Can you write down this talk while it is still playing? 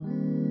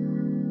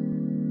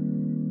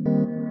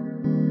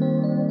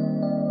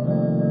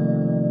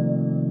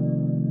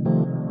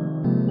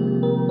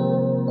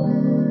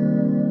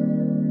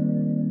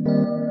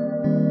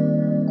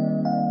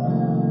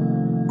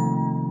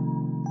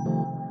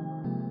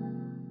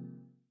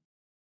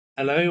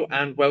Hello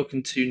and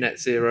welcome to Net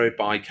Zero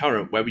by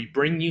Current, where we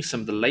bring you some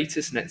of the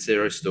latest net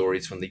zero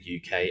stories from the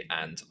UK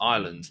and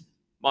Ireland.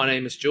 My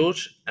name is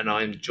George, and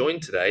I am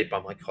joined today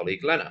by my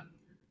colleague Lena.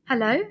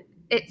 Hello.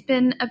 It's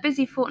been a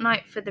busy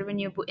fortnight for the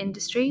renewable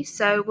industry,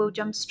 so we'll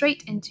jump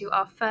straight into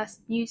our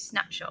first news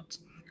snapshot.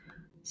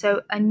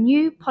 So, a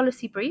new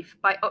policy brief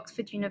by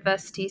Oxford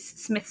University's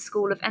Smith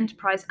School of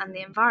Enterprise and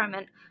the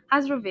Environment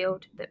has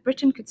revealed that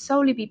Britain could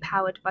solely be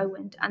powered by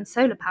wind and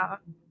solar power.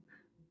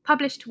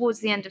 Published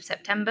towards the end of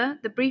September,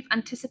 the brief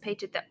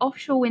anticipated that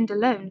offshore wind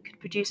alone could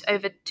produce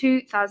over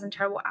 2,000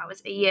 terawatt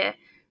hours a year.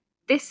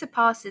 This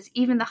surpasses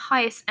even the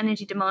highest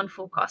energy demand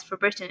forecast for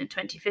Britain in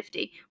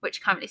 2050,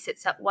 which currently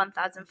sits at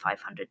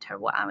 1,500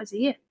 terawatt hours a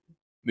year.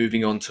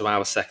 Moving on to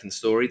our second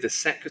story, the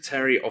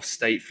Secretary of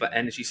State for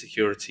Energy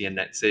Security and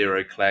Net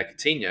Zero, Claire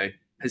Coutinho,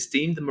 has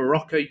deemed the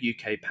Morocco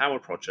UK power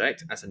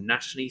project as a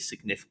nationally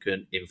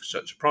significant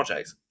infrastructure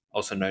project,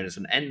 also known as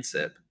an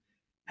NSIP.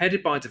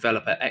 Headed by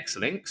developer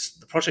Xlinks,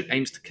 the project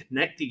aims to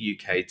connect the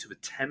UK to a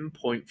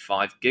 10.5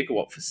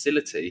 gigawatt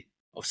facility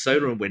of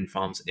solar and wind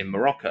farms in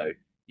Morocco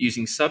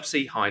using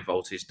subsea high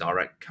voltage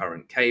direct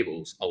current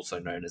cables, also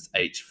known as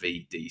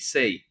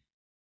HVDC.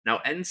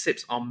 Now,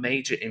 NSIPs are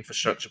major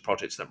infrastructure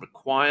projects that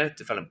require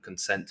development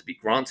consent to be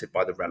granted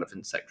by the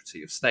relevant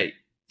Secretary of State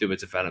through a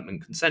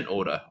Development Consent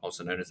Order,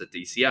 also known as a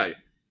DCO.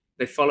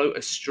 They follow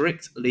a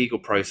strict legal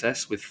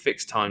process with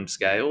fixed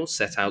timescales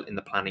set out in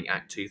the Planning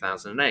Act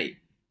 2008,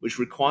 which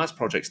requires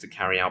projects to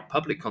carry out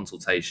public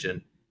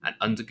consultation and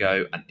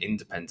undergo an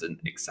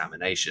independent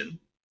examination.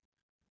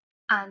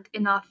 And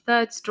in our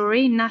third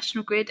story,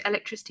 National Grid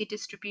Electricity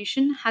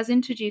Distribution has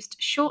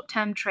introduced short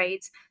term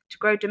trades to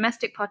grow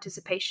domestic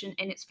participation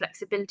in its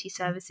flexibility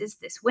services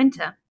this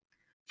winter.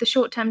 The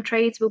short term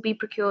trades will be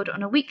procured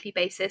on a weekly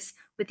basis,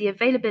 with the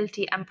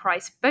availability and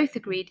price both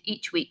agreed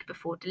each week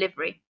before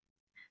delivery.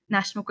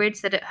 National Grid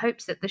said it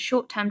hopes that the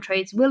short term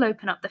trades will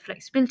open up the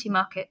flexibility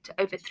market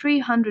to over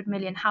 300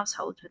 million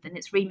households within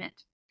its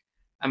remit.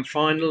 And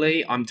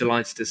finally, I'm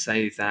delighted to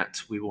say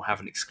that we will have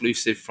an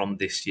exclusive from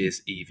this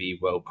year's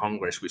EV World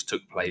Congress, which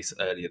took place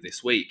earlier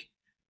this week.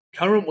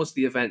 Current was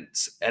the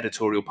event's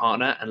editorial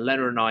partner, and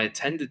Lena and I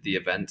attended the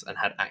event and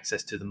had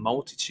access to the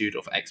multitude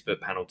of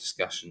expert panel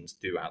discussions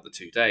throughout the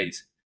 2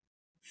 days.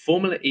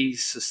 Formula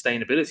E's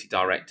Sustainability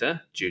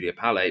Director, Julia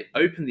Pallet,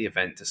 opened the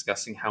event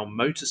discussing how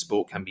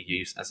motorsport can be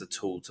used as a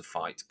tool to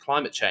fight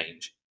climate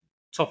change.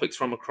 Topics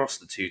from across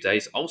the 2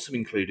 days also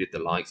included the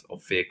likes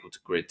of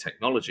vehicle-to-grid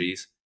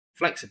technologies,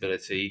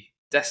 flexibility,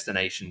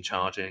 destination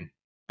charging,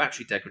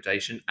 battery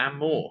degradation, and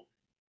more.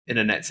 In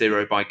a Net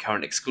Zero by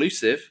Current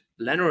exclusive,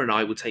 Lena and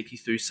I will take you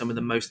through some of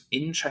the most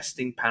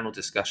interesting panel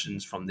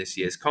discussions from this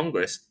year's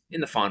Congress in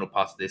the final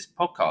part of this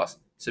podcast,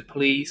 so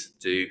please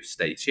do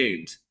stay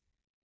tuned.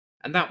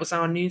 And that was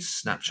our news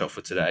snapshot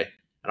for today.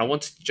 And I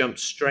wanted to jump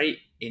straight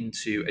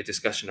into a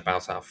discussion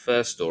about our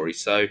first story.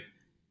 So,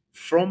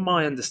 from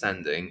my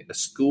understanding, a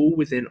school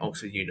within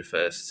Oxford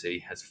University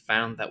has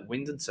found that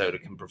wind and solar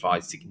can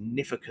provide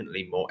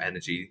significantly more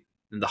energy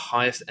than the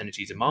highest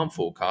energy demand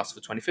forecast for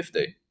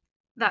 2050.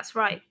 That's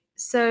right.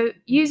 So,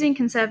 using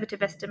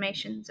conservative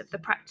estimations of the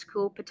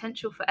practical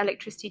potential for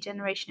electricity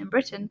generation in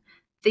Britain,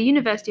 the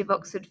University of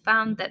Oxford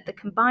found that the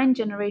combined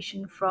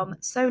generation from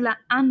solar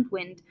and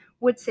wind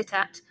would sit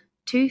at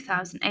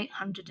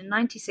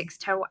 2,896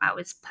 terawatt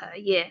hours per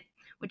year,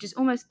 which is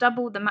almost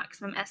double the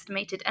maximum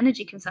estimated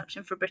energy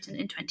consumption for Britain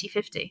in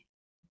 2050.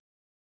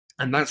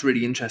 And that's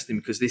really interesting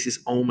because this is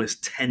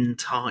almost 10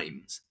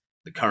 times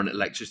the current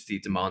electricity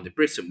demand in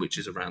Britain, which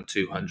is around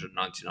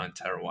 299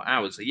 terawatt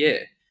hours a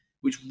year,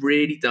 which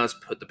really does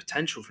put the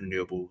potential for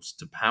renewables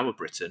to power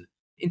Britain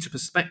into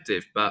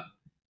perspective. But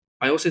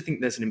I also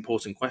think there's an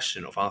important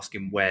question of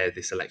asking where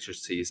this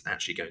electricity is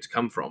actually going to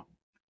come from.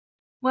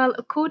 Well,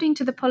 according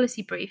to the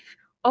policy brief,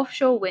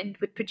 offshore wind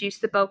would produce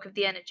the bulk of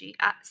the energy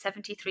at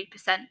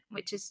 73%,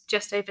 which is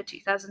just over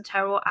 2,000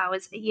 terawatt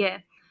hours a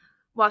year,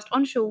 whilst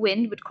onshore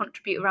wind would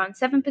contribute around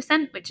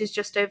 7%, which is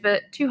just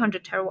over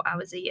 200 terawatt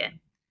hours a year.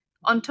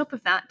 On top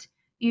of that,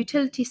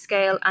 utility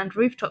scale and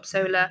rooftop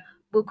solar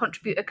will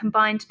contribute a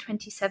combined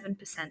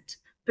 27%,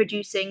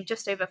 producing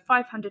just over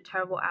 500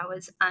 terawatt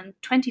hours and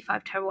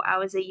 25 terawatt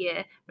hours a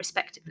year,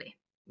 respectively.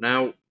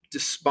 Now,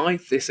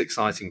 despite this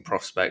exciting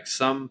prospect,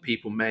 some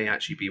people may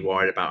actually be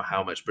worried about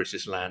how much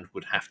British land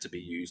would have to be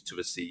used to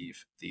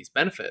receive these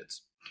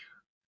benefits.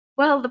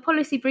 Well, the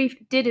policy brief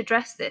did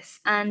address this,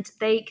 and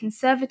they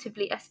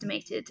conservatively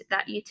estimated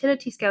that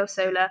utility scale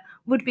solar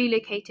would be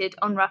located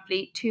on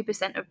roughly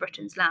 2% of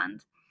Britain's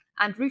land,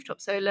 and rooftop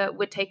solar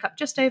would take up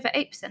just over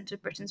 8%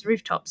 of Britain's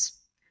rooftops.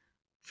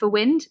 For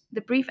wind,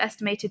 the brief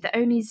estimated that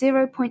only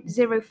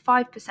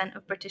 0.05%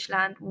 of British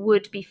land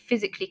would be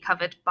physically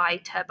covered by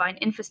turbine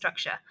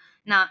infrastructure.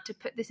 Now, to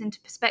put this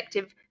into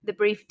perspective, the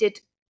brief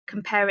did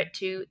compare it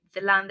to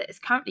the land that is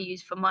currently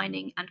used for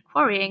mining and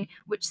quarrying,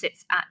 which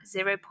sits at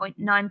 0.9%.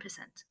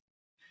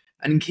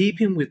 And in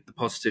keeping with the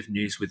positive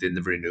news within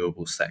the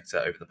renewable sector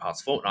over the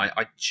past fortnight,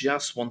 I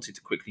just wanted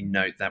to quickly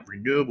note that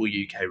Renewable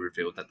UK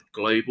revealed that the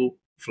global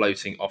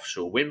floating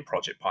offshore wind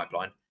project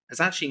pipeline has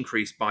actually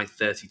increased by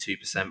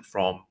 32%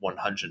 from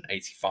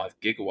 185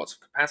 gigawatts of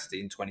capacity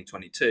in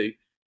 2022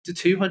 to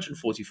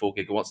 244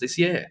 gigawatts this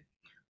year.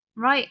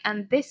 Right,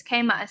 and this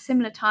came at a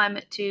similar time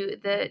to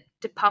the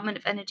Department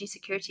of Energy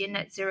Security and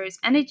Net Zero's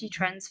Energy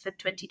Trends for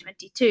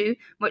 2022,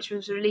 which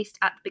was released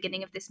at the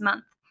beginning of this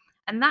month.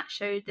 And that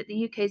showed that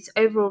the UK's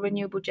overall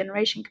renewable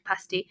generation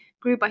capacity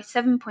grew by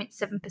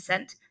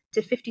 7.7%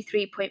 to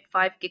 53.5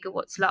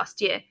 gigawatts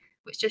last year,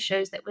 which just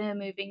shows that we're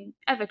moving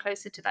ever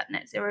closer to that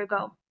net zero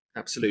goal.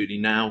 Absolutely.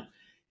 Now,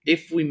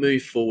 if we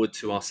move forward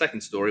to our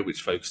second story,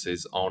 which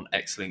focuses on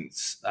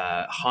Excellent's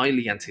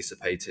highly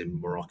anticipated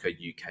Morocco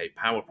UK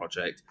power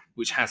project,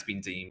 which has been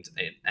deemed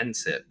an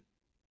NSIP.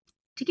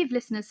 To give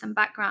listeners some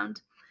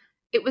background,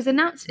 it was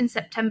announced in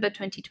September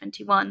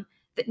 2021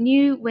 that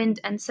new wind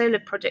and solar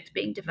projects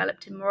being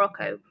developed in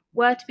Morocco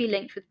were to be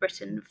linked with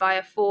Britain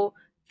via four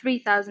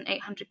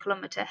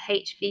 3,800-kilometre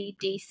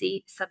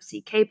HVDC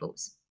subsea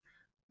cables.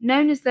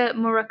 Known as the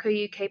Morocco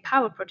UK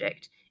Power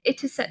Project,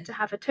 it is set to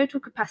have a total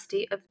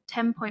capacity of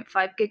 10.5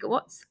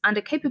 gigawatts and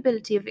a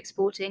capability of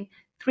exporting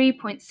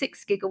 3.6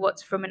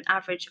 gigawatts from an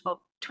average of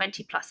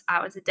 20 plus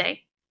hours a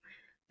day.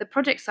 The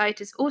project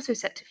site is also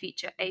set to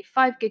feature a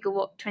 5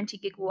 gigawatt, 20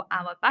 gigawatt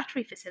hour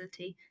battery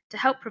facility to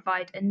help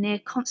provide a near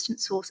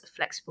constant source of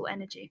flexible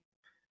energy.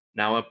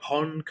 Now,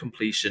 upon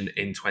completion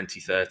in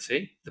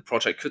 2030, the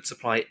project could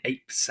supply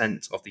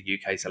 8% of the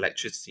UK's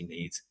electricity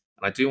needs.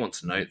 And I do want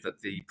to note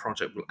that the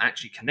project will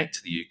actually connect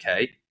to the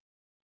UK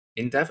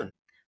in Devon.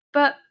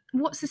 But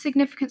what's the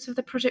significance of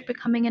the project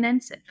becoming an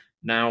NSIP?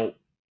 Now,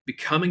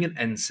 becoming an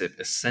NSIP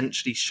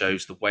essentially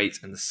shows the weight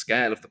and the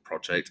scale of the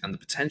project and the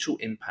potential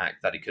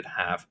impact that it could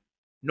have,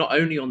 not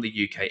only on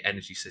the UK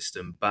energy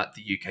system, but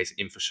the UK's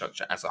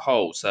infrastructure as a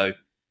whole. So,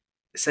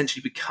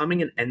 essentially,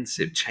 becoming an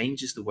NSIP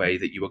changes the way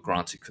that you are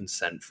granted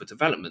consent for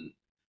development.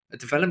 A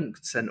development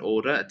consent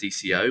order, a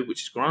DCO,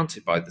 which is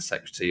granted by the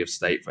Secretary of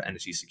State for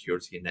Energy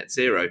Security and Net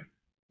Zero,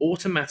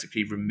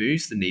 automatically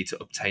removes the need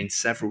to obtain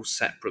several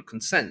separate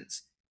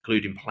consents,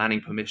 including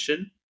planning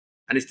permission,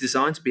 and is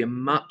designed to be a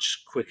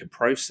much quicker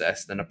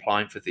process than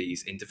applying for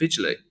these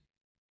individually.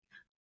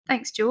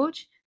 Thanks,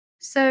 George.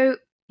 So,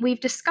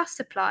 we've discussed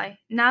supply.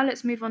 Now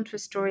let's move on to a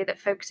story that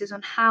focuses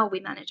on how we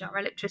manage our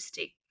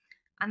electricity.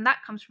 And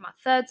that comes from our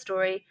third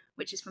story,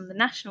 which is from the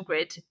National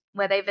Grid,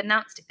 where they've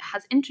announced it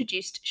has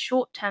introduced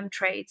short term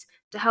trades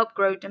to help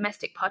grow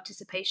domestic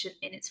participation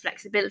in its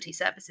flexibility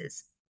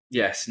services.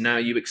 Yes, now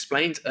you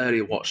explained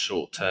earlier what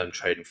short term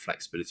trading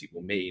flexibility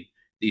will mean.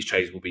 These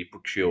trades will be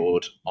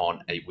procured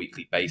on a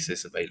weekly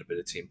basis,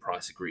 availability and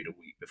price agreed a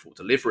week before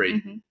delivery.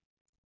 Mm-hmm.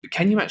 But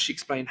can you actually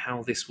explain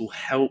how this will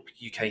help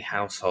UK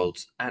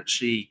households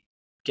actually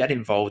get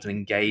involved and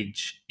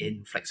engage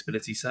in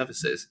flexibility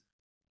services?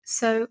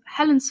 So,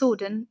 Helen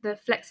Sorden, the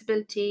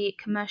flexibility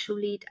commercial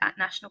lead at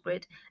National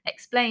Grid,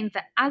 explained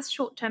that as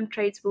short term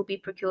trades will be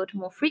procured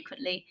more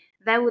frequently,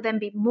 there will then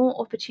be more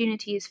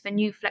opportunities for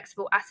new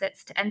flexible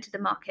assets to enter the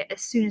market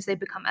as soon as they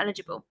become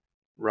eligible.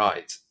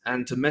 Right,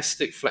 and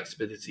domestic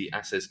flexibility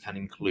assets can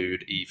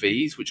include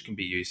EVs, which can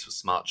be used for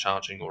smart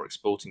charging or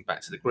exporting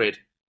back to the grid,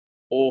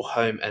 or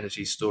home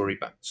energy storage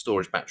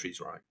batteries,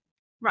 right?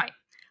 Right.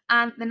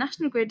 And the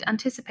National Grid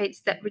anticipates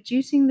that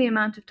reducing the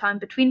amount of time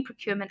between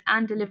procurement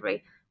and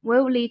delivery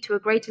will lead to a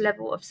greater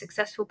level of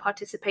successful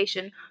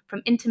participation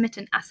from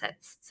intermittent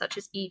assets, such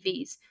as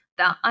EVs,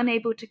 that are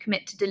unable to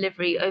commit to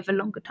delivery over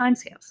longer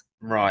timescales.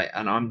 Right,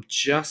 and I'm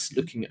just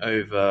looking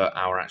over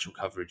our actual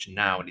coverage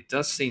now, and it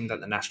does seem that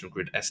the National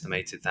Grid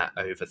estimated that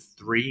over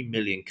 3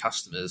 million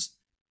customers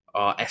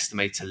are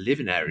estimated to live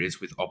in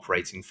areas with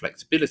operating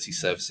flexibility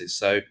services.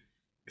 So,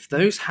 if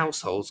those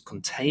households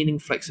containing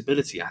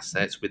flexibility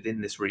assets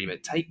within this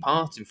remit take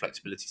part in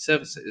flexibility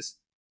services,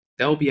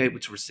 they'll be able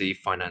to receive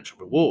financial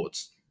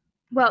rewards.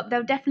 Well,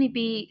 there'll definitely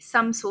be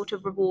some sort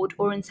of reward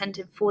or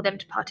incentive for them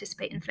to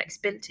participate in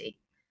flexibility.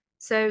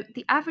 So,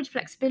 the average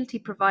flexibility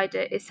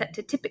provider is set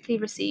to typically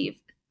receive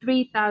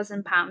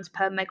 £3,000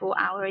 per megawatt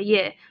hour a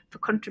year for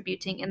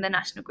contributing in the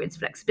National Grid's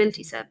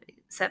flexibility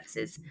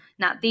services.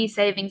 Now, these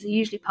savings are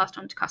usually passed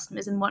on to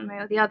customers in one way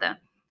or the other.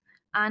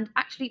 And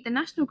actually, the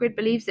National Grid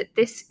believes that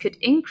this could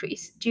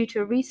increase due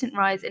to a recent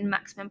rise in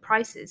maximum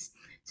prices.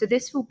 So,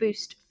 this will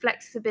boost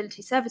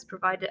flexibility service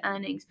provider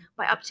earnings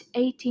by up to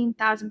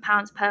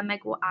 £18,000 per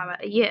megawatt hour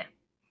a year.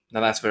 Now,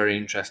 that's very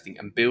interesting.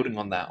 And building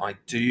on that, I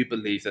do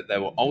believe that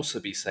there will also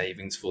be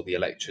savings for the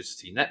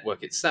electricity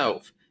network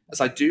itself, as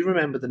I do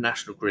remember the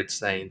National Grid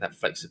saying that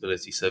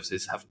flexibility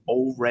services have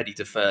already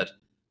deferred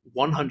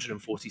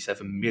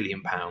 £147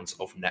 million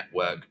of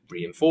network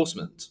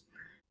reinforcement.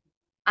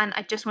 And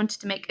I just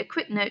wanted to make a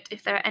quick note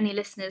if there are any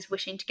listeners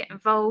wishing to get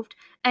involved,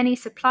 any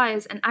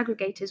suppliers and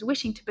aggregators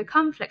wishing to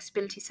become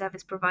flexibility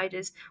service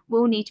providers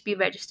will need to be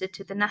registered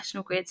to the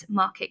National Grid's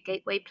Market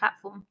Gateway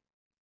platform.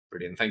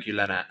 Brilliant. Thank you,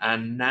 Lena.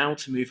 And now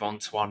to move on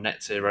to our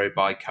Net Zero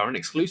by Current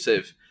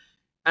exclusive.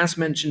 As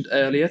mentioned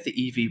earlier, the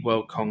EV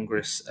World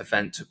Congress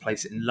event took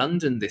place in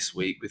London this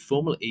week, with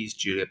Formula E's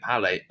Julia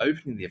Pallet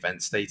opening the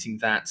event stating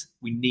that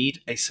we need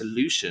a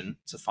solution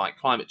to fight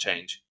climate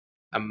change,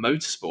 and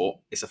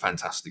motorsport is a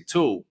fantastic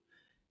tool.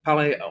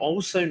 Palais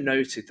also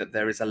noted that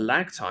there is a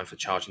lag time for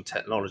charging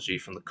technology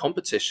from the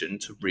competition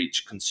to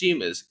reach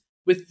consumers,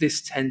 with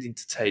this tending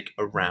to take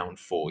around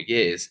 4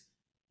 years.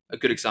 A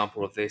good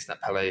example of this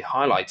that Pele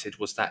highlighted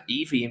was that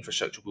EV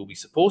infrastructure will be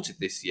supported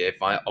this year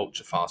via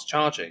ultra fast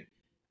charging,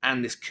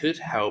 and this could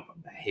help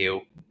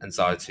heal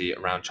anxiety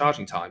around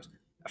charging times,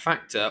 a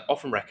factor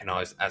often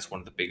recognised as one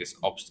of the biggest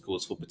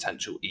obstacles for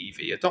potential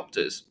EV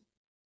adopters.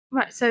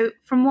 Right, so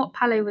from what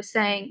Palo was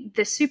saying,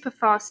 the super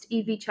fast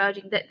EV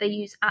charging that they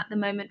use at the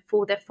moment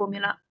for their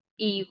Formula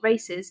E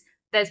races,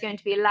 there's going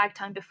to be a lag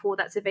time before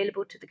that's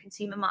available to the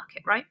consumer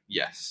market, right?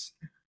 Yes.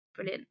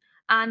 Brilliant.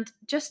 And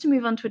just to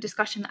move on to a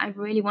discussion that I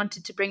really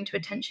wanted to bring to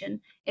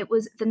attention, it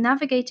was the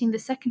Navigating the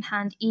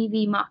Secondhand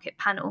EV Market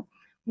panel,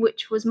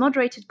 which was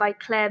moderated by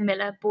Claire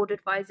Miller, board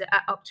advisor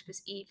at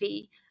Octopus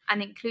EV,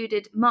 and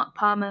included Mark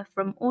Palmer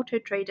from Auto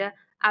Trader,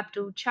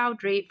 Abdul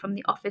Chowdhury from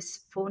the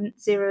Office for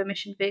Zero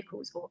Emission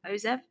Vehicles, or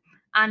OZEV,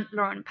 and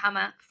Lauren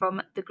Palmer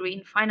from the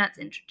Green Finance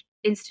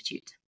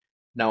Institute.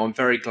 Now, I'm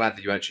very glad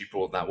that you actually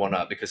brought that one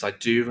up because I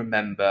do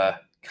remember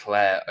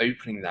Claire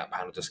opening that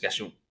panel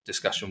discussion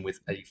with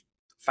a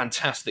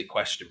fantastic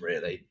question,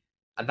 really.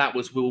 And that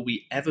was, will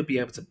we ever be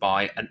able to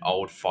buy an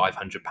old £500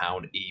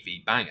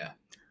 EV banger?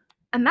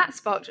 And that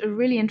sparked a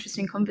really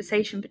interesting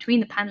conversation between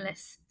the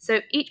panelists.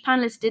 So each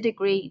panelist did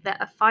agree that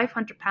a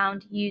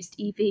 £500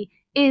 used EV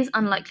is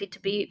unlikely to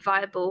be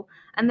viable,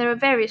 and there are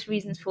various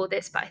reasons for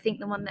this, but I think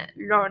the one that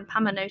Lauren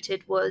Pammer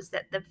noted was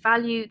that the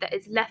value that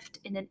is left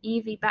in an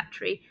EV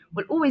battery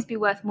will always be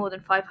worth more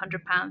than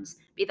 £500,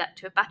 be that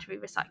to a battery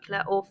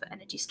recycler or for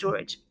energy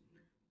storage.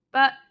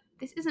 But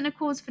this isn't a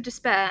cause for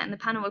despair, and the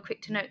panel were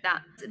quick to note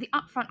that the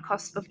upfront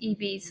cost of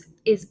EVs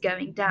is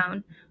going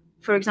down.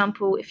 For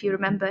example, if you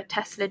remember,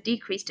 Tesla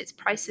decreased its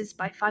prices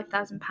by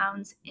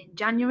 £5,000 in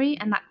January,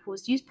 and that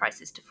caused used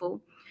prices to fall.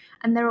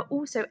 And there are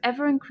also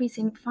ever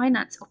increasing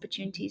finance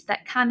opportunities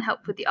that can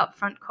help with the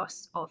upfront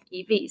costs of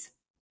EVs.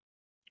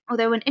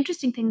 Although an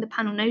interesting thing the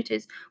panel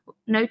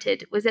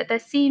noted was that there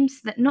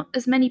seems that not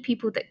as many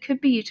people that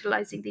could be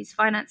utilising these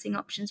financing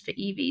options for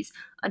EVs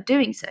are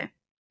doing so.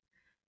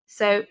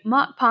 So,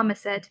 Mark Palmer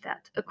said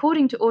that,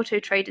 according to Auto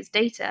Trader's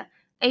data,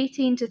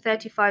 18 to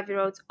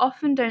 35-year-olds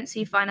often don't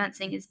see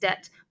financing as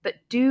debt, but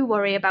do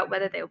worry about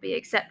whether they'll be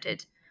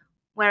accepted.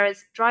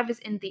 Whereas drivers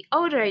in the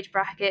older age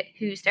bracket,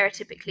 who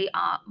stereotypically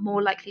are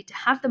more likely to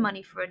have the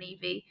money for an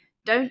EV,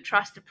 don't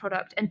trust the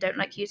product and don't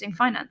like using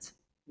finance.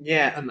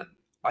 Yeah, and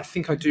I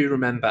think I do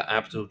remember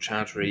Abdul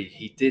Chowdhury.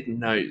 He did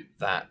note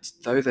that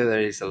though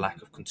there is a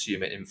lack of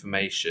consumer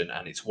information,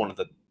 and it's one of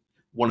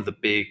the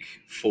big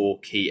four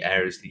key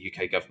areas the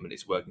UK government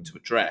is working to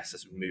address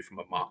as we move from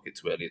a market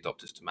to early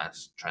adopters to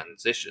mass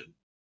transition.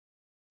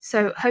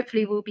 So,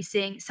 hopefully, we'll be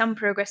seeing some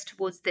progress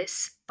towards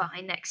this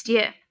by next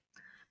year.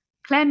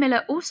 Claire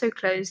Miller also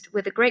closed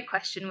with a great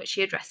question which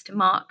she addressed to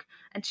Mark,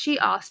 and she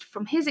asked,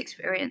 from his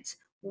experience,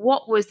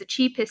 what was the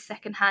cheapest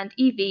second-hand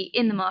EV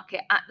in the market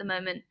at the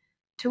moment?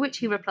 To which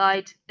he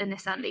replied, a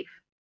Nissan Leaf.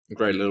 A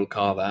great little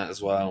car, that as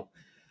well.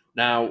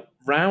 Now,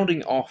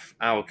 rounding off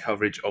our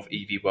coverage of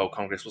EV World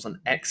Congress was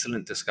an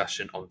excellent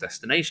discussion on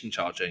destination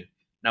charging.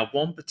 Now,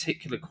 one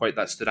particular quote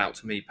that stood out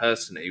to me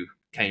personally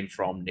came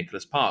from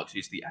Nicholas Parks,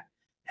 who's the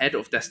head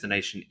of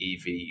Destination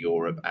EV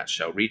Europe at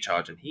Shell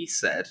Recharge, and he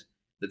said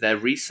that their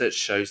research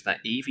shows that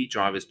EV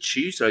drivers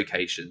choose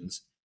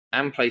locations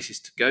and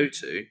places to go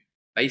to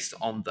based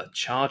on the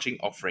charging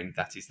offering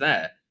that is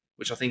there,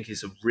 which I think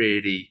is a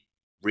really,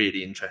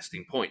 really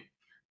interesting point.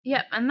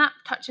 Yep, and that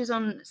touches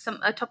on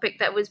a topic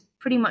that was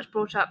pretty much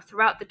brought up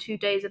throughout the 2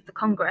 days of the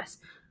Congress,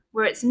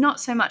 where it's not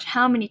so much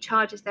how many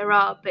chargers there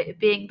are, but it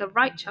being the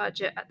right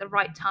charger at the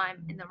right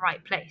time in the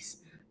right place.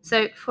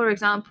 So, for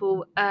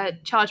example, a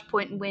charge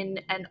point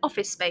win an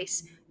office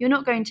space, you're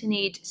not going to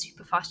need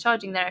super fast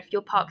charging there if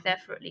you're parked there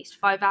for at least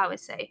 5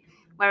 hours, say.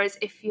 Whereas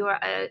if you're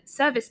at a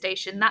service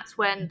station, that's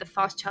when the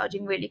fast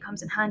charging really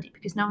comes in handy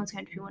because no one's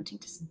going to be wanting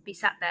to be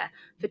sat there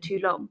for too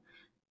long.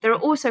 There are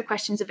also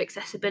questions of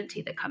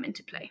accessibility that come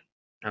into play.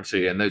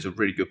 Absolutely, and those are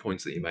really good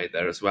points that you made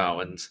there as well.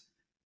 And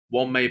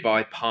one made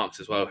by Parks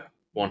as well,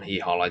 one he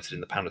highlighted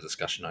in the panel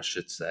discussion, I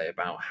should say,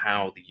 about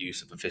how the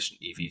use of efficient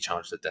EV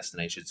chargers at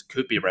destinations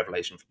could be a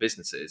revelation for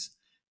businesses,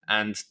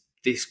 and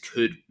this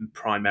could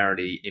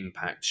primarily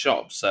impact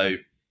shops. So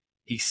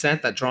he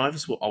said that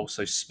drivers will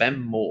also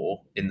spend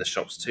more in the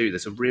shops too.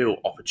 There's a real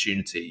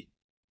opportunity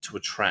to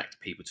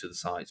attract people to the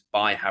sites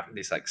by having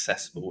this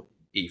accessible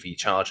EV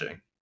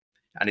charging.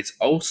 And it's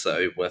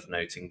also worth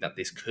noting that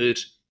this could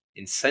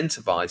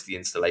incentivize the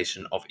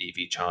installation of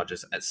EV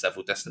chargers at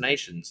several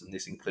destinations. And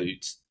this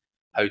includes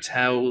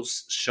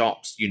hotels,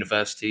 shops,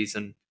 universities,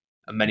 and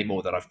many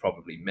more that I've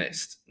probably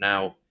missed.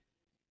 Now,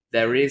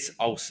 there is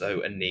also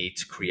a need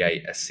to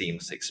create a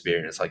seamless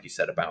experience, like you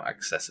said, about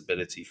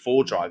accessibility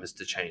for drivers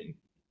to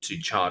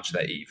charge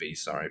their EVs.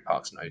 Sorry,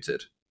 Parks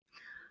noted.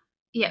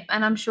 Yep,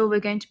 and I'm sure we're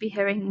going to be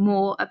hearing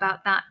more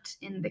about that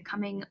in the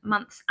coming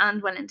months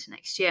and well into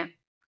next year.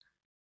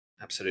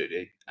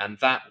 Absolutely. And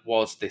that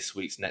was this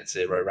week's Net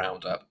Zero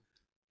Roundup.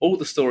 All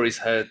the stories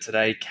heard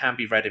today can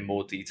be read in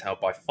more detail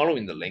by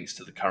following the links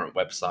to the current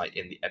website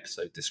in the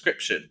episode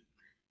description.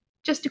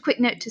 Just a quick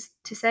note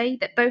to say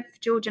that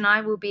both George and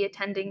I will be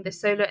attending the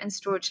Solar and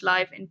Storage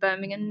Live in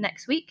Birmingham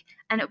next week,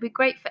 and it would be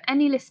great for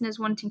any listeners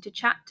wanting to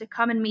chat to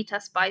come and meet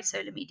us by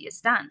Solar Media's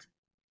stand.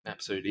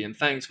 Absolutely, and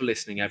thanks for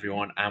listening,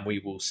 everyone, and we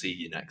will see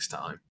you next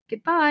time.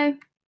 Goodbye.